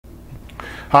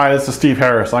Hi, this is Steve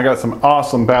Harris. I got some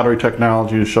awesome battery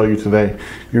technology to show you today.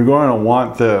 You're going to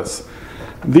want this.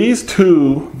 These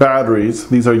two batteries,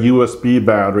 these are USB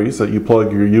batteries that you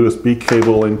plug your USB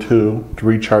cable into to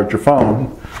recharge your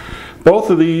phone. Both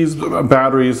of these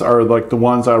batteries are like the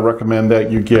ones I recommend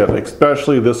that you get,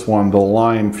 especially this one, the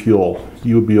LiION fuel.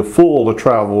 You would be a fool to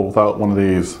travel without one of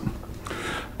these.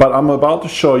 But I'm about to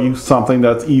show you something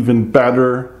that's even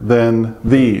better than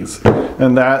these,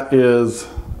 and that is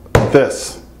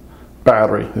this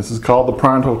battery. This is called the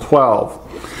Pronto 12.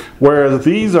 Whereas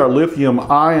these are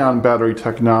lithium-ion battery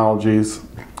technologies,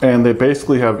 and they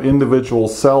basically have individual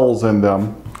cells in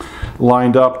them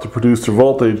lined up to produce their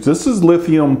voltage. This is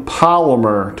lithium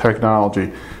polymer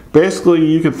technology. Basically,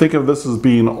 you can think of this as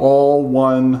being all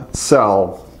one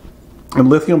cell. And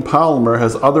lithium polymer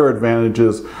has other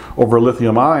advantages over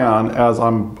lithium ion, as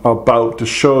I'm about to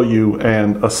show you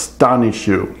and astonish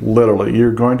you. Literally,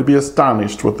 you're going to be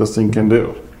astonished what this thing can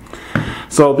do.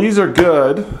 So these are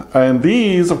good, and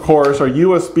these of course are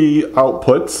USB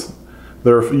outputs.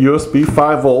 They're USB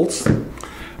 5 volts,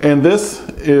 and this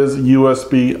is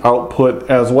USB output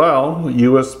as well,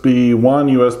 USB 1,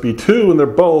 USB 2, and they're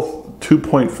both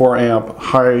 2.4 amp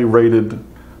high rated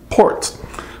ports.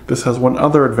 This has one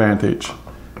other advantage.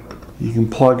 You can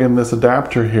plug in this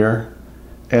adapter here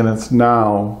and it's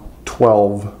now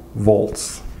 12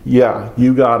 volts. Yeah,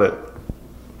 you got it.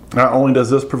 Not only does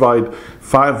this provide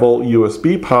 5 volt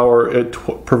USB power, it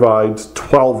provides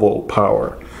 12 volt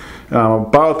power. And I'm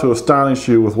about to astonish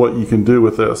you with what you can do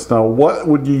with this. Now, what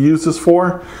would you use this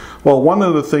for? Well, one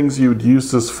of the things you'd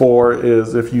use this for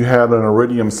is if you had an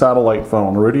Iridium satellite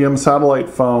phone. Iridium satellite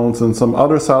phones and some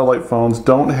other satellite phones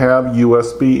don't have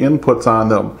USB inputs on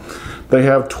them. They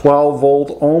have 12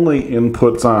 volt only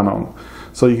inputs on them.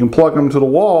 So you can plug them to the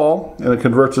wall and it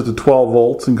converts it to 12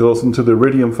 volts and goes into the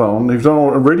Iridium phone. If you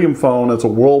don't know, Iridium phone is a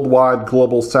worldwide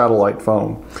global satellite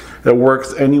phone. It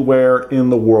works anywhere in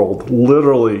the world,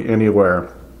 literally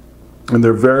anywhere. And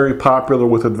they're very popular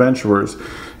with adventurers.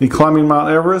 You climbing Mount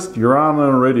Everest, you're on an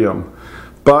Iridium.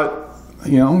 But,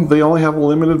 you know, they only have a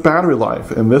limited battery life.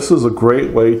 And this is a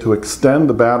great way to extend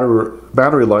the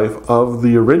battery life of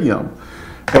the Iridium.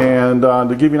 And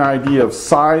to give you an idea of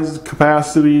size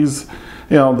capacities,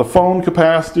 you know, the phone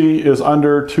capacity is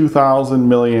under 2,000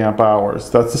 milliamp hours.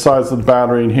 That's the size of the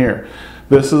battery in here.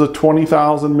 This is a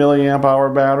 20,000 milliamp hour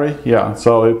battery. Yeah,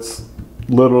 so it's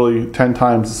literally 10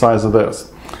 times the size of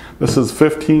this. This is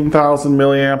 15,000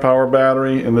 milliamp hour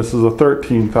battery, and this is a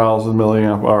 13,000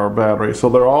 milliamp hour battery. So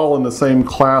they're all in the same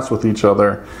class with each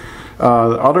other.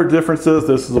 Other differences,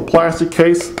 this is a plastic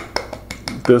case.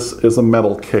 This is a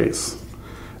metal case.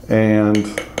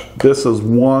 And this is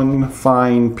one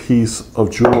fine piece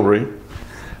of jewelry.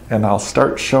 And I'll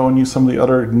start showing you some of the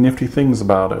other nifty things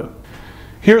about it.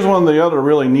 Here's one of the other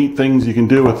really neat things you can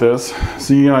do with this.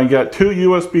 So you got two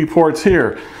USB ports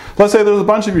here. Let's say there's a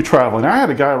bunch of you traveling. I had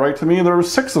a guy write to me, there were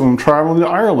 6 of them traveling to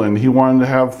Ireland. He wanted to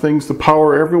have things to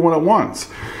power everyone at once.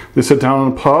 They sit down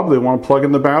in a pub, they want to plug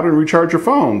in the battery and recharge your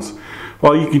phones.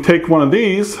 Well, you can take one of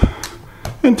these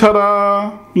and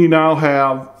ta-da! You now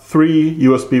have 3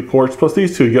 USB ports plus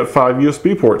these 2. You get 5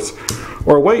 USB ports.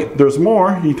 Or wait, there's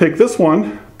more. You take this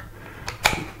one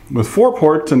with 4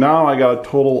 ports, and now I got a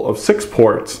total of 6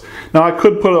 ports. Now I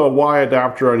could put a Y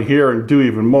adapter on here and do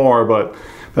even more, but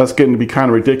that's getting to be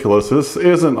kind of ridiculous. This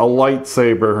isn't a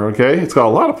lightsaber, okay? It's got a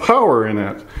lot of power in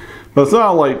it, but it's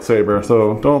not a lightsaber,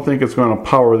 so don't think it's going to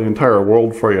power the entire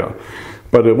world for you.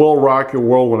 But it will rock your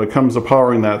world when it comes to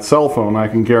powering that cell phone, I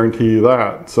can guarantee you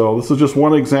that. So this is just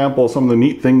one example of some of the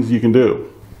neat things you can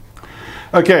do.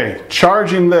 Okay,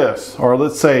 charging this, or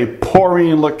let's say pouring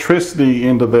electricity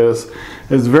into this,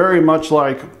 is very much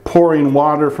like pouring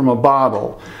water from a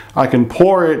bottle. I can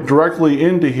pour it directly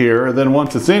into here, then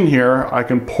once it's in here, I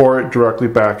can pour it directly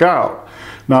back out.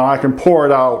 Now I can pour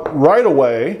it out right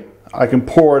away, I can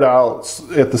pour it out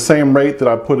at the same rate that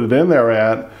I put it in there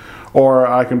at, or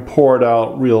I can pour it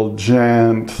out real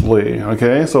gently,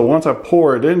 okay? So once I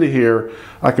pour it into here,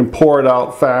 I can pour it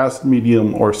out fast,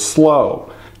 medium, or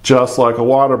slow, just like a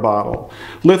water bottle.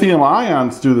 Lithium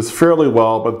ions do this fairly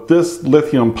well, but this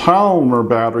lithium polymer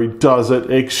battery does it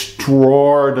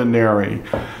extraordinary.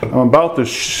 I'm about to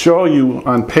show you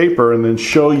on paper and then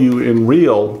show you in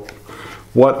real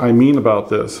what I mean about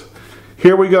this.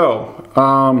 Here we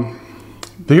go.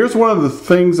 Here's one of the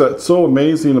things that's so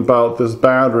amazing about this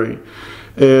battery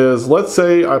is, let's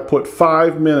say I put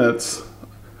 5 minutes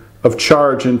of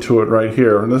charge into it right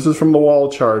here, and this is from the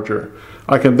wall charger.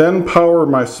 I can then power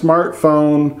my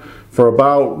smartphone for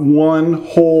about 1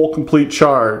 whole complete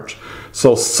charge.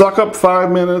 So suck up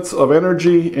 5 minutes of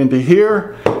energy into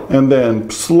here and then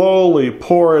slowly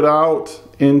pour it out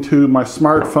into my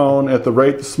smartphone at the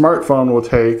rate the smartphone will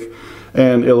take,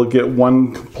 and it'll get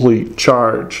one complete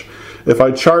charge. If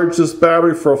I charge this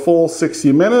battery for a full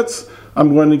 60 minutes,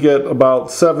 I'm going to get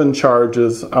about 7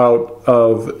 charges out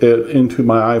of it into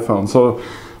my iPhone. So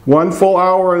 1 full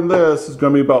hour in this is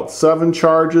going to be about 7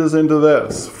 charges into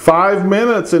this. 5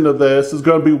 minutes into this is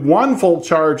going to be 1 full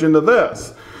charge into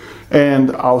this.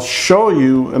 And I'll show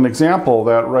you an example of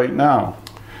that right now.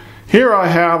 Here I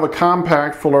have a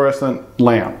compact fluorescent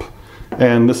lamp.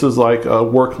 And this is like a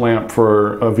work lamp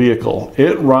for a vehicle.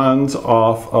 It runs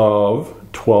off of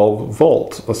 12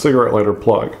 volts, a cigarette lighter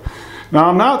plug. Now,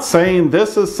 I'm not saying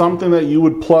this is something that you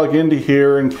would plug into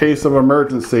here in case of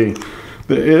emergency.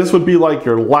 This would be like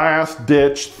your last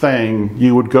ditch thing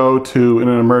you would go to in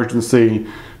an emergency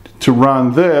to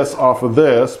run this off of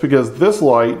this, because this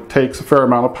light takes a fair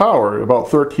amount of power, about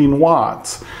 13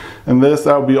 watts. And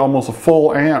that would be almost a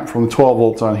full amp from the 12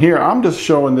 volts on here. I'm just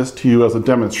showing this to you as a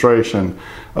demonstration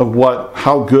of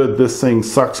how good this thing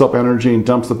sucks up energy and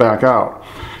dumps it back out.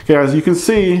 Okay, as you can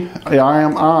see, I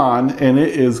am on, and it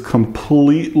is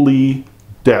completely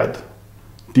dead.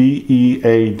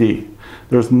 D-E-A-D.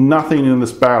 There's nothing in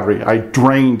this battery. I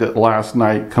drained it last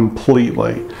night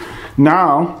completely.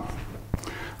 Now,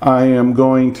 I am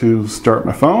going to start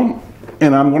my phone,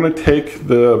 and I'm going to take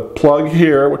the plug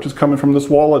here, which is coming from this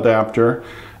wall adapter,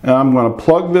 and I'm going to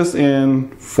plug this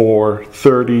in for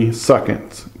 30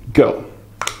 seconds. Go.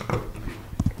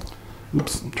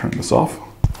 Oops, turn this off.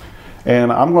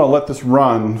 And I'm going to let this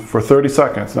run for 30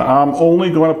 seconds. Now, I'm only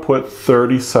going to put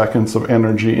 30 seconds of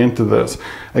energy into this.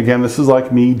 Again, this is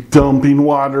like me dumping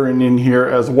water in here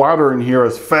as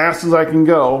fast as I can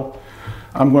go.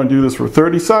 I'm going to do this for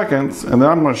 30 seconds, and then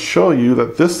I'm going to show you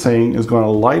that this thing is going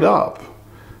to light up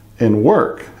and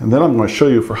work. And then I'm going to show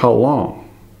you for how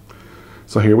long.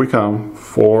 So here we come.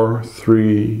 4,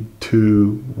 3,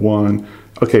 2, 1.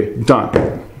 Okay, done.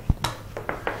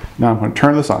 Now I'm going to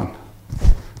turn this on.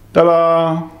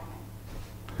 Ta-da!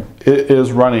 It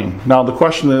is running. Now the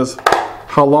question is,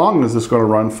 how long is this going to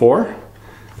run for?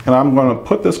 And I'm going to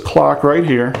put this clock right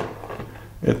here.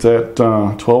 It's at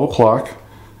 12 o'clock,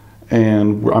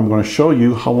 and I'm going to show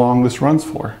you how long this runs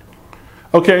for.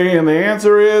 Okay, and the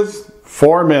answer is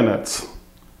 4 minutes.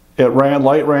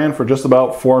 Light ran for just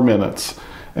about 4 minutes.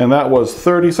 And that was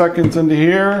 30 seconds into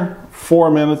here,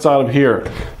 4 minutes out of here.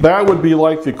 That would be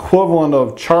like the equivalent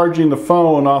of charging the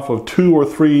phone off of 2 or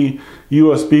 3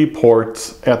 USB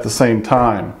ports at the same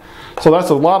time. So that's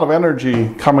a lot of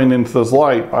energy coming into this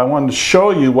light. I wanted to show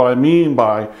you what I mean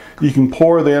by you can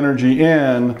pour the energy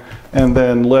in and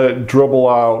then let it dribble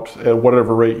out at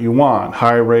whatever rate you want,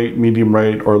 high rate, medium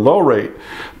rate, or low rate.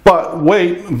 But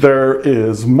wait, there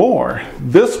is more.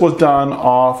 This was done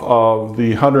off of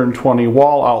the 120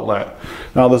 wall outlet.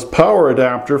 Now this power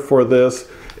adapter for this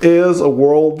is a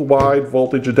worldwide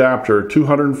voltage adapter,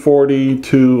 240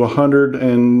 to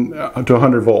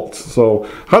 100 volts. So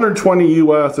 120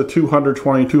 US to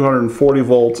 220, 240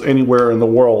 volts anywhere in the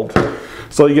world.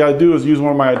 So you gotta do is use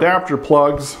one of my adapter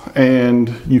plugs,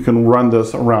 and you can run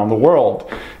this around the world.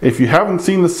 If you haven't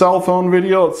seen the cell phone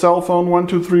video at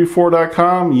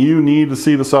cellphone1234.com, you need to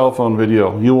see the cell phone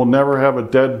video. You will never have a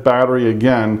dead battery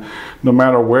again, no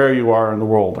matter where you are in the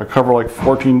world. I cover like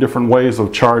 14 different ways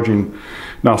of charging.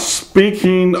 Now,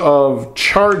 speaking of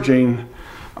charging,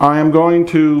 I am going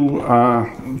to,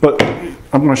 I'm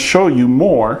going to show you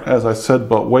more, as I said,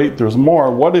 but wait, there's more.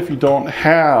 What if you don't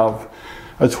have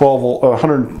a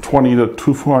 120 to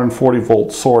 240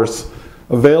 volt source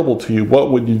available to you?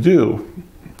 What would you do?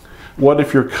 What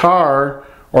if your car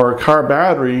or a car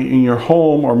battery in your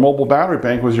home or mobile battery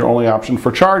bank was your only option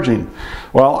for charging?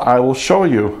 Well, I will show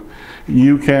you.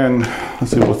 You can,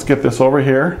 let's get this over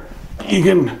here. You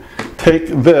can take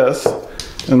this,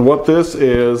 and what this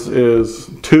is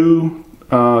 2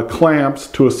 clamps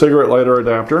to a cigarette lighter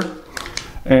adapter,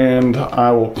 and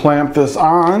I will clamp this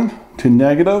on to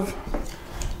negative.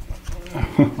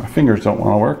 My fingers don't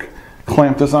want to work.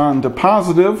 Clamp this on to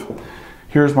positive.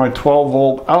 Here's my 12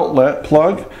 volt outlet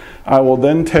plug. I will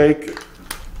then take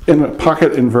in a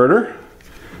pocket inverter.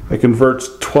 It converts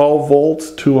 12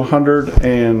 volts to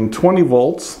 120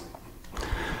 volts.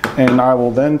 And I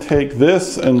will then take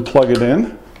this and plug it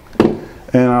in.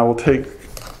 And I will take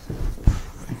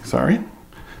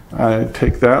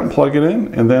that and plug it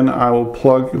in, and then I will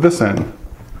plug this in.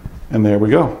 And there we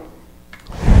go.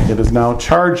 It is now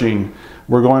charging.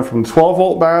 We're going from 12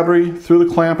 volt battery through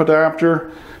the clamp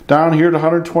adapter down here to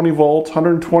 120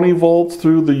 volts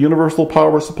through the universal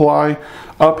power supply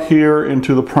up here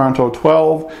into the Pronto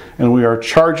 12, and we are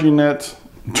charging it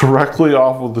directly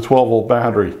off of the 12 volt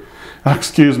battery.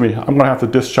 Excuse me, I'm going to have to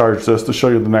discharge this to show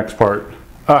you the next part.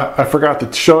 I forgot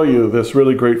to show you this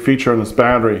really great feature on this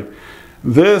battery.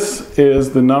 This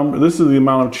is the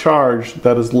amount of charge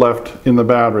that is left in the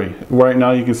battery. Right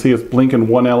now you can see it's blinking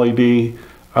one LED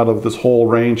out of this whole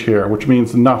range here, which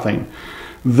means nothing.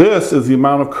 This is the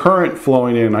amount of current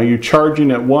flowing in. Are you charging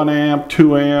at 1 amp,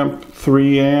 2 amp,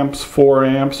 3 amps, 4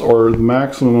 amps, or the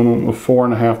maximum of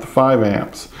 4.5 to 5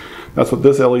 amps? That's what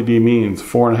this LED means,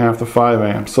 4.5 to 5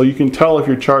 amps. So you can tell if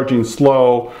you're charging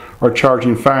slow or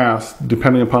charging fast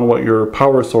depending upon what your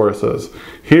power source is.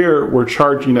 Here we're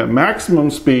charging at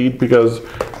maximum speed because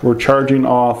we're charging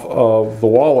off of the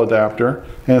wall adapter,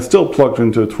 and it's still plugged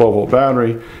into a 12-volt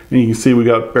battery, and you can see we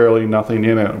got barely nothing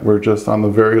in it. We're just on the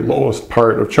very lowest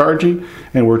part of charging,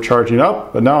 and we're charging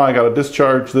up, but now I got to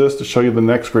discharge this to show you the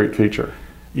next great feature.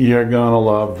 You're gonna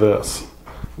love this.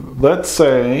 Let's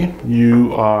say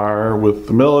you are with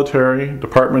the military,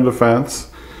 Department of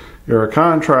Defense. You're a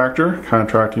contractor,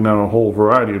 contracting on a whole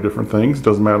variety of different things,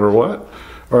 doesn't matter what.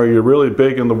 Or you're really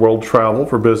big in the world travel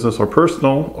for business or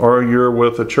personal, or you're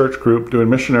with a church group doing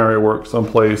missionary work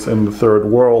someplace in the third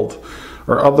world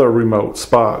or other remote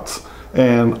spots.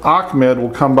 And Ahmed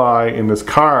will come by in this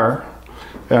car,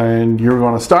 and you're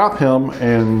going to stop him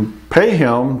and pay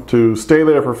him to stay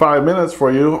there for 5 minutes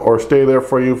for you, or stay there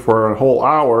for you for a whole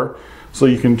hour, so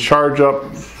you can charge up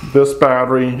this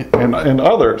battery and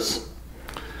others.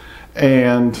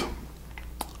 And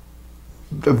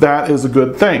that is a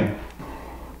good thing.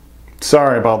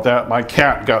 Sorry about that. My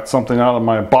cat got something out of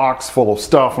my box full of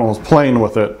stuff and was playing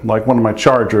with it, like one of my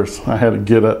chargers. I had to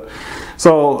get it.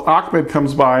 So Ahmed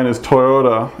comes by in his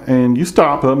Toyota, and you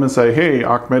stop him and say, "Hey,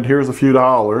 Ahmed, here's a few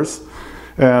dollars.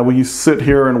 Will you sit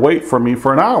here and wait for me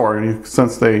for an hour?" And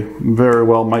since they very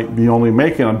well might be only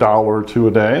making $1 or $2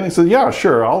 a day, and he said, "Yeah,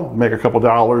 sure, I'll make a couple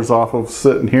dollars off of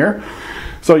sitting here."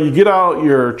 So you get out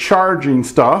your charging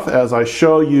stuff, as I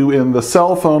show you in the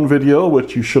cell phone video,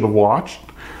 which you should have watched,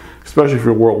 especially if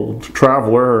you're a world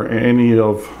traveler or any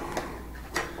of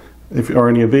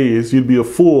these. You'd be a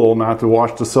fool not to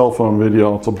watch the cell phone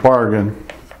video. It's a bargain.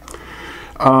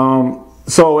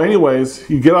 So anyways,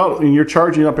 you get out and you're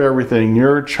charging up everything.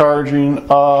 You're charging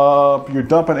up, you're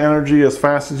dumping energy as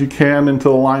fast as you can into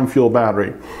the LiION fuel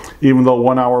battery. Even though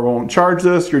 1 hour won't charge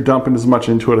this, you're dumping as much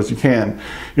into it as you can.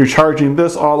 You're charging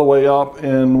this all the way up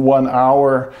in 1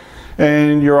 hour,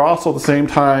 and you're also at the same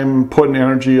time putting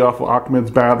energy off of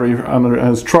Ahmed's battery on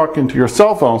his truck into your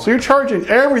cell phone. So you're charging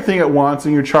everything at once,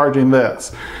 and you're charging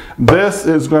this. This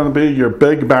is going to be your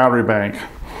big battery bank.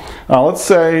 Now let's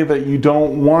say that you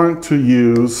don't want to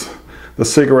use the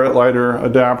cigarette lighter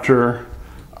adapter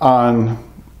on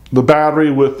the battery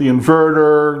with the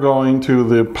inverter going to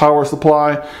the power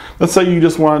supply. Let's say you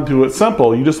just want to do it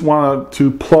simple. You just want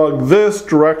to plug this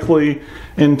directly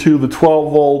into the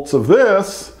 12 volts of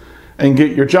this and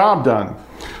get your job done.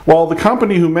 Well, the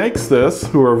company who makes this,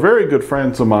 who are very good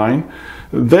friends of mine,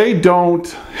 they don't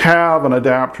have an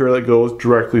adapter that goes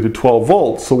directly to 12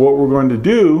 volts. So what we're going to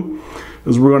do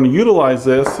is we're going to utilize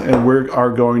this, and we are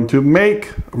going to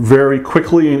make very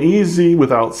quickly and easy,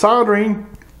 without soldering,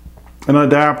 an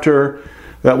adapter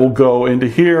that will go into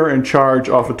here and charge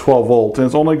off of 12 volts. And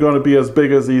it's only going to be as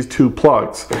big as these two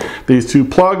plugs. These two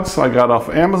plugs I got off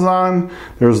Amazon.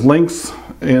 There's links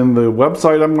in the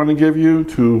website I'm going to give you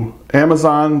to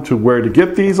Amazon, to where to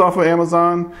get these off of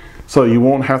Amazon, so you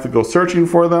won't have to go searching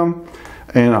for them.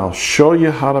 And I'll show you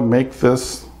how to make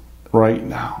this right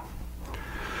now.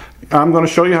 I'm going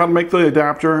to show you how to make the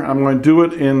adapter. I'm going to do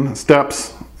it in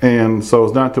steps, and so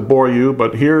as not to bore you,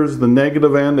 but here's the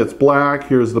negative end, it's black.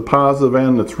 Here's the positive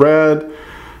end, it's red.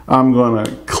 I'm going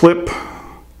to clip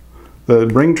the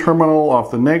ring terminal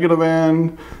off the negative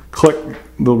end, click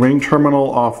the ring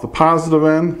terminal off the positive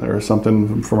end. There's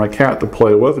something for my cat to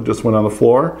play with. It just went on the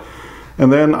floor.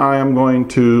 And then I am going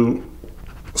to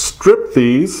strip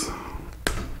these.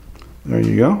 There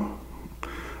you go.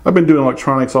 I've been doing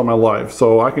electronics all my life,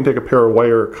 so I can take a pair of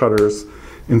wire cutters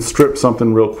and strip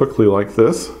something real quickly like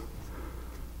this.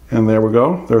 And there we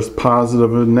go. There's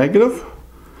positive and negative.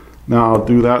 Now I'll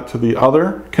do that to the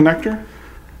other connector.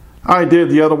 I did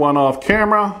the other one off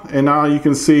camera, and now you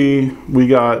can see we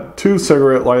got two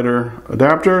cigarette lighter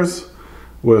adapters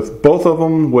with both of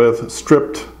them with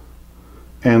stripped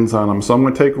ends on them. So I'm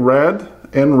going to take red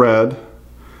and red,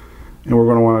 and we're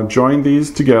going to want to join these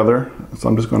together. So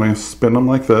I'm just going to spin them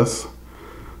like this.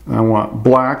 And I want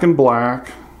black and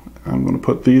black. I'm going to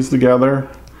put these together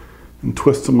and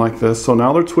twist them like this. So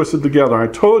now they're twisted together. I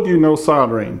told you no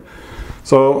soldering.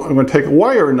 So I'm going to take a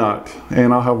wire nut,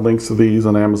 and I'll have links to these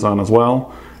on Amazon as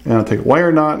well. And I'll take a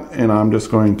wire nut, and I'm just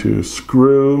going to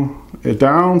screw it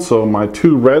down so my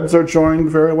two reds are joined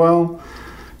very well.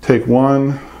 Take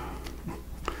one.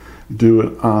 do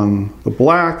it on the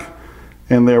black,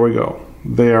 and there we go.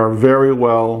 They are very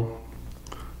well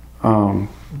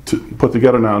put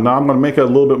together now. Now I'm going to make it a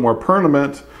little bit more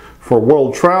permanent for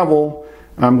world travel.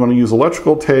 I'm going to use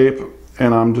electrical tape,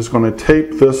 and I'm just going to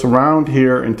tape this around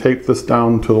here and tape this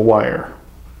down to the wire.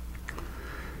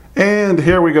 And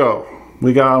here we go.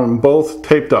 We got them both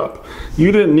taped up.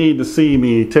 You didn't need to see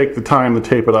me take the time to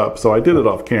tape it up, so I did it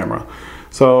off camera.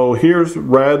 So here's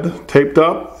red taped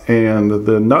up, and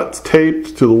the nuts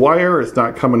taped to the wire. It's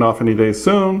not coming off any day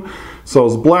soon. So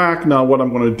it's black. Now what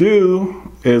I'm going to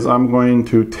do is I'm going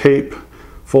to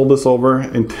fold this over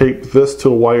and tape this to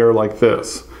the wire like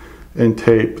this, and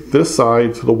tape this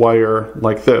side to the wire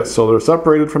like this. So they're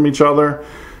separated from each other,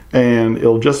 and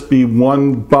it'll just be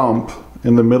one bump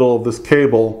in the middle of this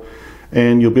cable,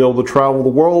 and you'll be able to travel the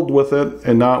world with it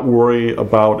and not worry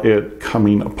about it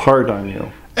coming apart on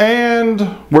you.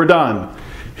 And we're done.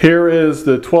 Here is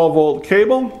the 12-volt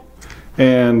cable,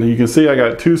 and you can see I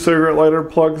got 2 cigarette lighter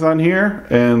plugs on here,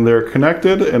 and they're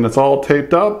connected, and it's all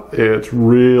taped up. It's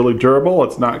really durable.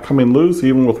 It's not coming loose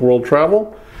even with world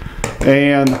travel,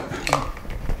 and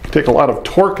take a lot of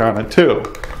torque on it too.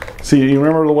 See, you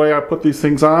remember the way I put these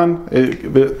things on?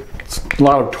 It's a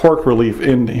lot of torque relief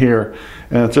in here,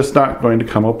 and it's just not going to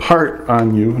come apart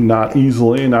on you, not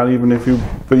easily, not even if you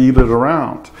beat it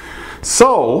around.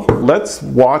 So let's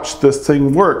watch this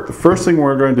thing work. The first thing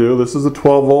we're going to do, this is a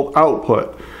 12-volt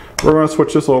output. We're going to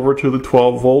switch this over to the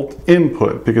 12-volt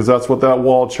input, because that's what that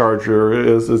wall charger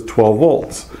is 12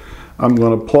 volts. I'm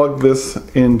going to plug this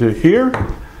into here,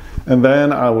 and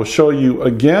then I will show you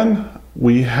again.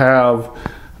 We have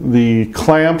the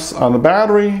clamps on the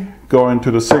battery going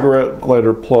to the cigarette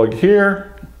lighter plug here,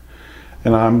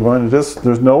 and I'm going to just,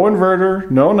 there's no inverter,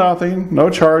 no nothing, no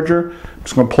charger. I'm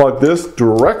just going to plug this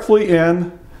directly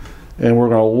in, and we're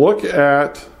going to look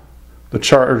at the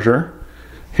charger.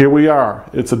 Here we are.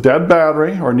 It's a dead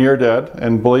battery, or near dead,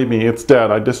 and believe me, it's dead.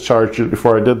 I discharged it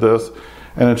before I did this,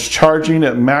 and it's charging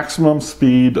at maximum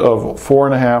speed of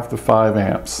 4.5 to 5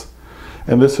 amps.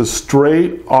 And this is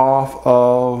straight off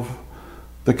of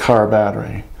the car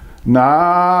battery,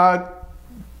 not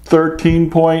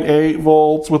 13.8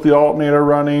 volts with the alternator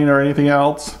running or anything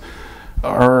else.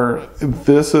 Or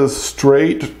this is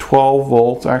straight 12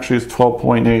 volts. Actually, it's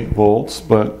 12.8 volts,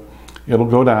 but it'll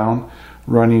go down,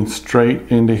 running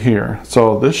straight into here.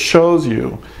 So this shows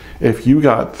you, if you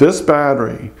got this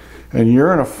battery and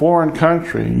you're in a foreign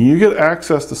country, you get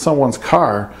access to someone's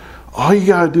car, all you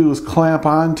gotta do is clamp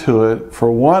onto it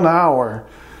for 1 hour,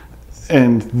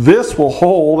 and this will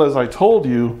hold, as I told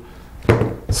you,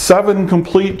 7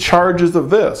 complete charges of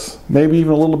this, maybe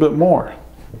even a little bit more.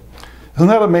 Isn't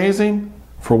that amazing?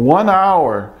 For 1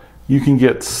 hour, you can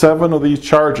get 7 of these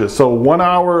charges. So 1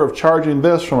 hour of charging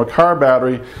this from a car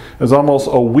battery is almost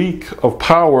a week of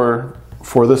power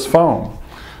for this phone.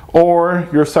 Or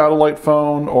your satellite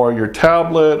phone, or your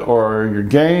tablet, or your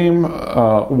game,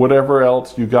 whatever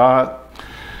else you got,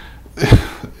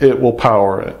 it will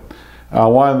power it. I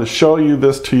wanted to show you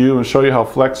this to you and show you how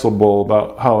flexible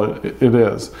about how it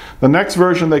is. The next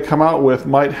version they come out with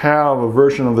might have a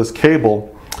version of this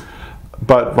cable,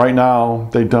 but right now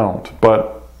they don't.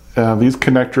 But these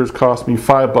connectors cost me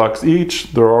 $5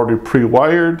 each. They're already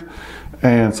pre-wired,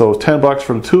 and so it's $10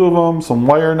 for the 2 of them, some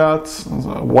wire nuts,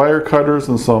 wire cutters,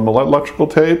 and some electrical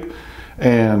tape.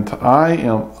 And I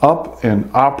am up and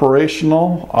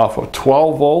operational off of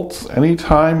 12 volts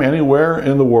anytime, anywhere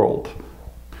in the world.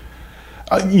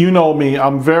 You know me,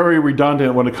 I'm very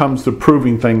redundant when it comes to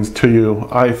proving things to you.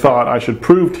 I thought I should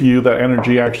prove to you that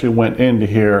energy actually went into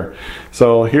here.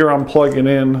 So here I'm plugging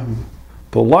in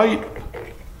the light.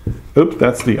 Oops,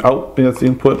 that's the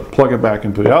input. Plug it back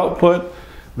into the output.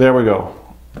 There we go.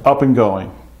 Up and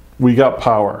going. We got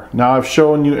power. Now I've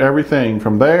shown you everything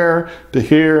from there to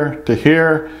here to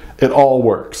here. It all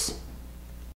works.